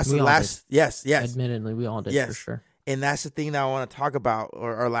that's the last, yes. Admittedly, we all did, for sure. And that's the thing that I want to talk about,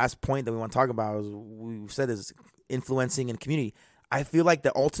 or our last point that we want to talk about, is we've said is influencing and community. I feel like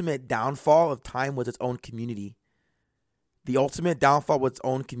the ultimate downfall of Time was its own community. The ultimate downfall was its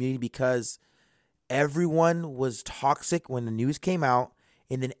own community because everyone was toxic when the news came out,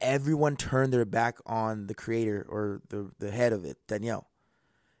 and then everyone turned their back on the creator or the head of it, Danielle.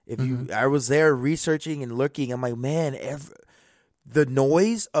 I was there researching and looking, I'm like, man, the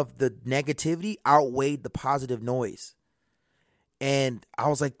noise of the negativity outweighed the positive noise. And I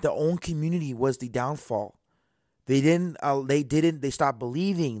was like, their own community was the downfall. They stopped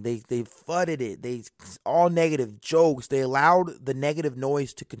believing. They flooded it. They all negative jokes. They allowed the negative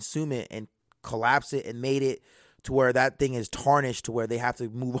noise to consume it and collapse it and made it to where that thing is tarnished to where they have to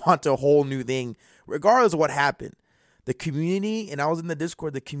move on to a whole new thing, regardless of what happened. The community, and I was in the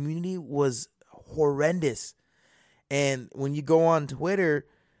Discord, the community was horrendous. And when you go on Twitter,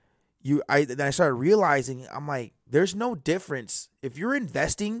 I started realizing, I'm like, there's no difference. If you're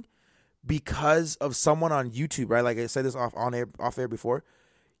investing because of someone on YouTube, right? Like I said this off air before,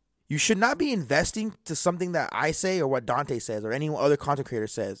 you should not be investing to something that I say or what Dante says or any other content creator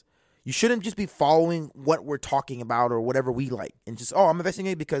says. You shouldn't just be following what we're talking about or whatever we like and just, I'm investing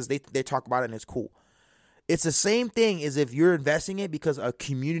in it because they talk about it and it's cool. It's the same thing as if you're investing in it because a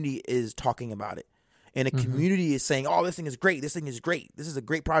community is talking about it. And a community is saying, this thing is great. This thing is great. This is a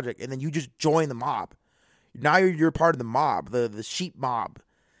great project. And then you just join the mob. Now you're part of the mob, the sheep mob.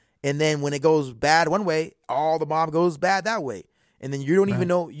 And then when it goes bad one way, all the mob goes bad that way. And then you don't even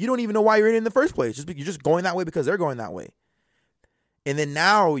know why you're in the first place. You're just going that way because they're going that way. And then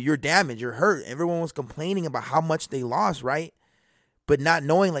now you're damaged, you're hurt. Everyone was complaining about how much they lost, right? But not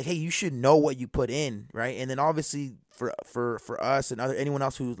knowing, like, hey, you should know what you put in, right? And then obviously for us and anyone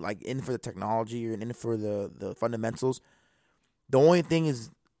else who's like in for the technology or in for the fundamentals, the only thing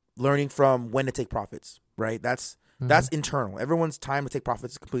is learning from when to take profits, right? That's internal. Everyone's time to take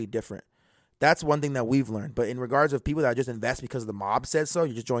profits is completely different. That's one thing that we've learned. But in regards of people that just invest because the mob said so,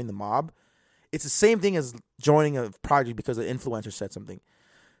 you just join the mob. It's the same thing as joining a project because an influencer said something.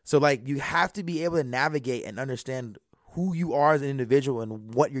 So like you have to be able to navigate and understand who you are as an individual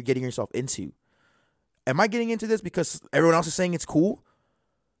and what you're getting yourself into. Am I getting into this because everyone else is saying it's cool?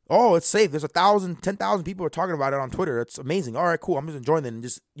 Oh, it's safe. There's 1,000, 10,000 people are talking about it on Twitter. It's amazing. All right, cool. I'm just enjoying it.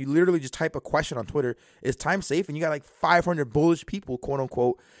 And you literally just type a question on Twitter. Is time safe? And you got like 500 bullish people, quote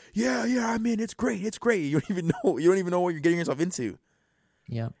unquote. Yeah, I'm in. It's great. It's great. You don't even know what you're getting yourself into.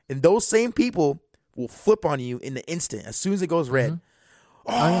 Yeah. And those same people will flip on you in the instant as soon as it goes red.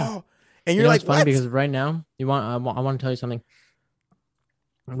 Oh, and you're like, it's funny what? because right now, I want to tell you something.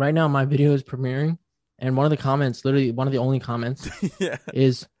 Right now, my video is premiering, and one of the comments, literally one of the only comments,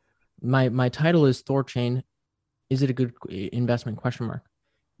 is my title is Thorchain. Is it a good investment? ?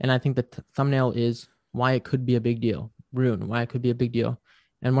 And I think the thumbnail is why it could be a big deal. Rune, why it could be a big deal.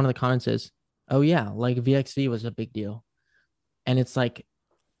 And one of the comments is, oh yeah, like VXV was a big deal. And it's like,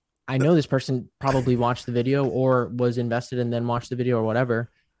 I know this person probably watched the video or was invested and then watched the video or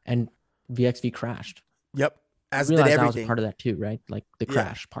whatever, and VXV crashed. Yep. As I did everything. I was a part of that too, right? Like the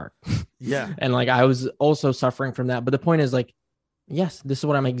crash part. Yeah. And like I was also suffering from that. But the point is like, yes, this is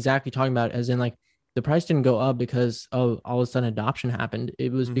what I'm exactly talking about. As in like the price didn't go up because all of a sudden adoption happened.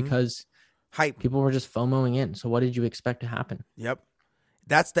 It was because hype. People were just FOMOing in. So what did you expect to happen? Yep.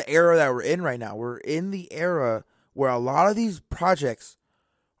 That's the era that we're in right now. We're in the era where a lot of these projects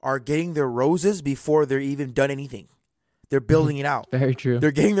are getting their roses before they're even done anything. They're building it out. Very true.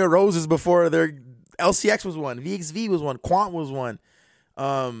 They're getting their roses before their LCX was one, VXV was one, Quant was one.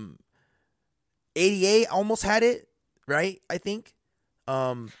 88 almost had it, right? I think.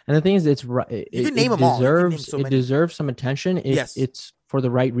 And the thing is, it's right. You can name them all. It deserves some attention if it's for the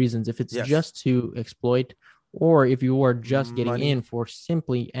right reasons. If it's just to exploit, or if you are just getting in for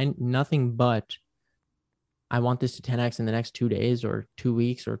simply and nothing but, I want this to 10x in the next 2 days or 2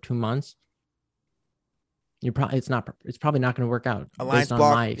 weeks or 2 months. It's probably not going to work out. Alliance based on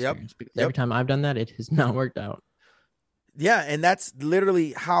block. my experience. Because every time I've done that, it has not worked out. Yeah, and that's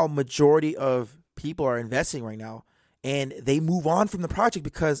literally how majority of people are investing right now. And they move on from the project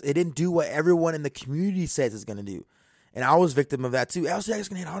because it didn't do what everyone in the community says it's going to do. And I was victim of that too. LCX is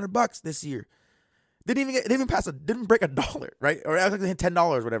going to hit $100 this year. Didn't break $1, right? Or LCX hit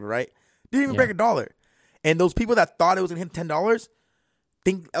 $10, whatever, right? Didn't even break $1. And those people that thought it was going to hit $10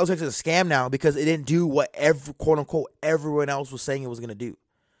 think LCX is a scam now because it didn't do what quote unquote everyone else was saying it was going to do.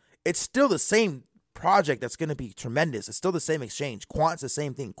 It's still the same project that's going to be tremendous. It's still the same exchange. Quant's the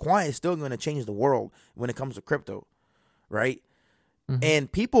same thing. Quant is still going to change the world when it comes to crypto, right? Mm-hmm.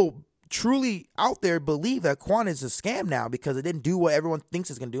 And people truly out there believe that Quant is a scam now because it didn't do what everyone thinks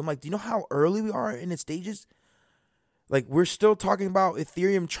it's going to do. I'm like, do you know how early we are in its stages? Like, we're still talking about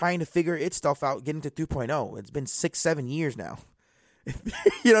Ethereum trying to figure its stuff out, getting to 2.0. It's been 6-7 years now.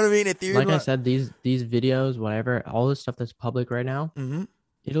 You know what I mean? Ethereum, like I said, these videos, whatever, all this stuff that's public right now,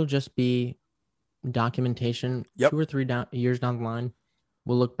 it'll just be documentation. 2 or 3 years down the line,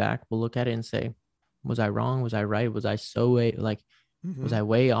 we'll look back, we'll look at it and say, was I wrong? Was I right? Was I was I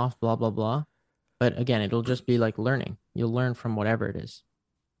way off? Blah, blah, blah. But again, it'll just be like learning. You'll learn from whatever it is.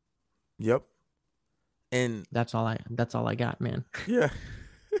 Yep. And that's all I got, man. Yeah.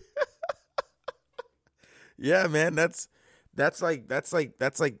 Yeah, man. That's like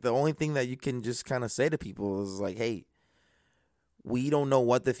the only thing that you can just kind of say to people is like, hey, we don't know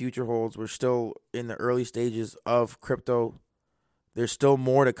what the future holds. We're still in the early stages of crypto. There's still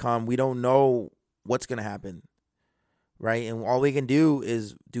more to come. We don't know what's going to happen, right? And all we can do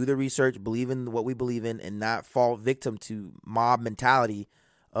is do the research, believe in what we believe in, and not fall victim to mob mentality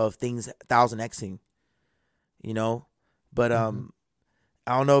of things 1000xing, you know? But I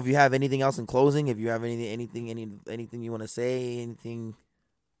don't know if you have anything else in closing, if you have anything you want to say, anything.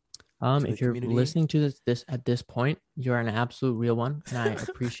 If you're listening to this at this point, you're an absolute real one, and I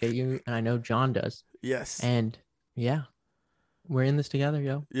appreciate you, and I know John does. Yes. And yeah, we're in this together,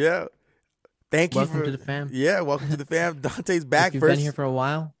 yo. Yeah. Welcome to the fam. Yeah, welcome to the fam. Dante's back. If you've been here for a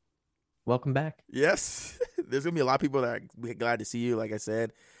while, welcome back. Yes. There's going to be a lot of people that are glad to see you, like I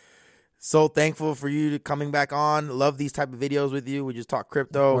said. So thankful for you coming back on. Love these type of videos with you. We just talk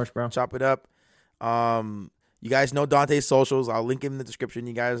crypto, of course, bro. Chop it up. You guys know Dante's socials. I'll link him in the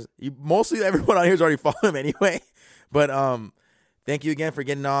description. Mostly everyone on here is already following him anyway. But thank you again for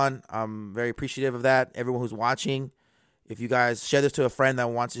getting on. I'm very appreciative of that. Everyone who's watching, if you guys share this to a friend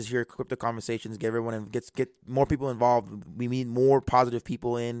that wants to hear crypto conversations, get everyone and get more people involved. We need more positive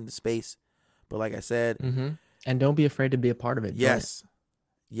people in the space. But like I said, and don't be afraid to be a part of it. Yes.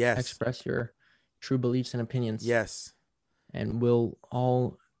 Yes. express your true beliefs and opinions. Yes. And we'll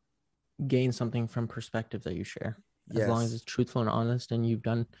all gain something from perspective that you share. As long as it's truthful and honest and you've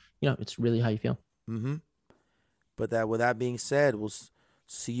done, it's really how you feel. Mm-hmm. But with that being said, we'll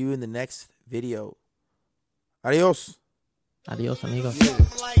see you in the next video. Adios. Adios, amigo.